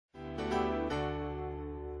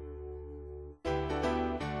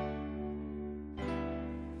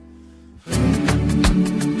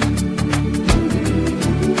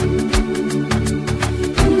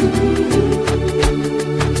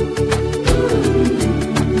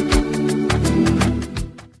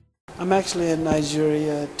I'm actually in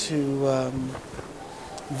Nigeria to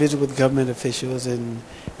visit with government officials in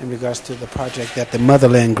regards to the project that the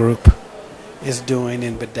Motherland Group is doing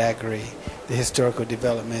in Badagry, the historical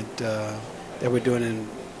development that we're doing in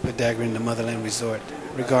Badagry in the Motherland Resort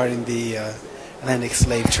regarding the Atlantic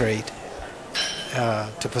slave trade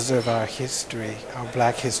to preserve our history, our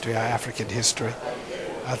black history, our African history.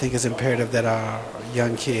 I think it's imperative that our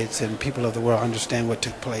young kids and people of the world understand what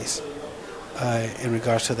took place in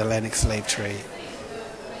regards to the Atlantic slave trade.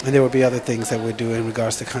 And there will be other things that we'll do in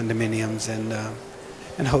regards to condominiums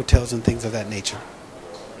and hotels and things of that nature.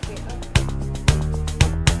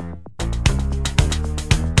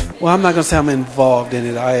 Well, I'm not going to say I'm involved in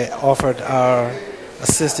it. I offered our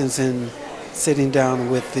assistance in sitting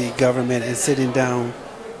down with the government and sitting down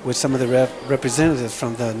with some of the representatives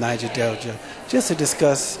from the Niger Delta just to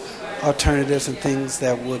discuss alternatives and things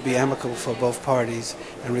that would be amicable for both parties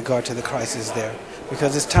in regard to the crisis there.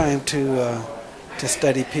 Because it's time to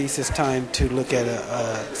study peace. It's time to look at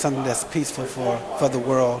something that's peaceful for the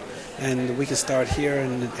world, and we can start here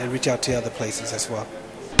and reach out to other places as well.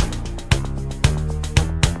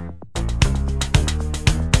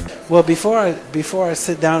 Well, before I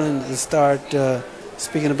sit down and start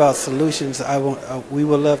speaking about solutions, we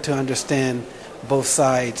would love to understand both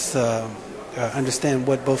sides, understand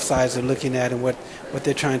what both sides are looking at and what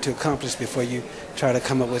they're trying to accomplish before you try to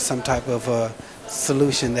come up with some type of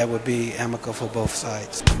solution that would be amicable for both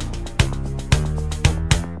sides.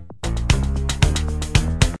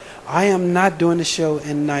 I am not doing a show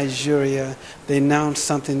in Nigeria. They announced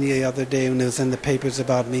something the other day when it was in the papers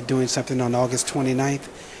about me doing something on August 29th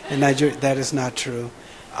in Nigeria. That is not true.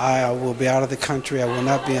 I will be out of the country. I will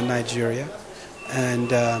not be in Nigeria, and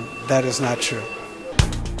that is not true.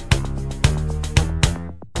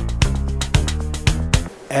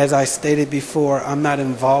 As I stated before, I'm not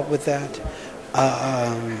involved with that,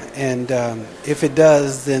 and if it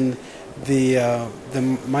does, then the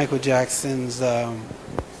Michael Jackson's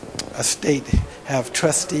estate have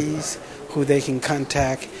trustees who they can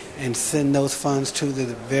contact and send those funds to the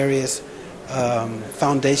various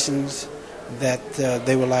foundations that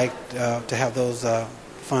they would like to have those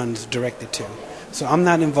funds directed to. So I'm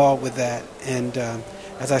not involved with that, and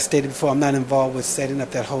as I stated before, I'm not involved with setting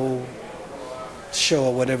up that whole show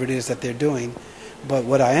or whatever it is that they're doing. But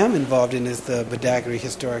what I am involved in is the Badagry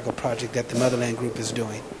historical project that the Motherland Group is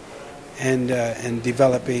doing, and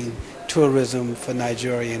developing tourism for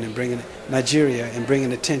Nigeria and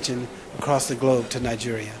bringing attention across the globe to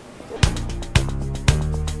Nigeria.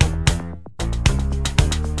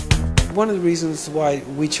 One of the reasons why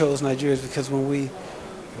we chose Nigeria is because when we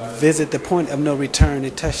visit the point of no return,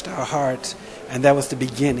 it touched our hearts, and that was the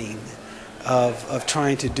beginning of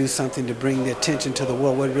trying to do something to bring the attention to the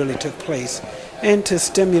world what really took place and to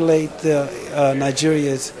stimulate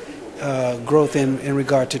Nigeria's growth in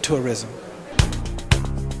regard to tourism.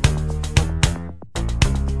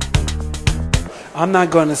 I'm not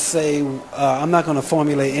going to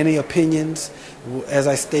formulate any opinions. As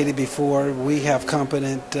I stated before, we have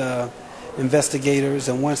competent investigators,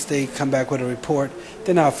 and once they come back with a report,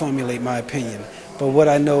 then I'll formulate my opinion. But what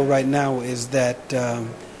I know right now is that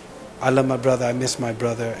I love my brother, I miss my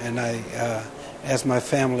brother, and as my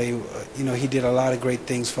family, he did a lot of great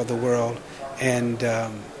things for the world, and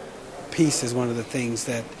peace is one of the things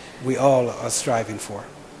that we all are striving for.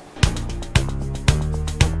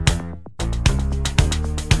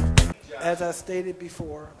 As I stated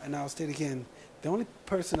before, and I'll state again, the only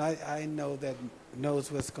person I know that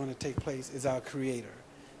knows what's going to take place is our Creator.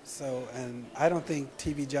 So, and I don't think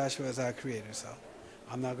TV Joshua is our Creator, so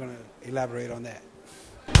I'm not going to elaborate on that.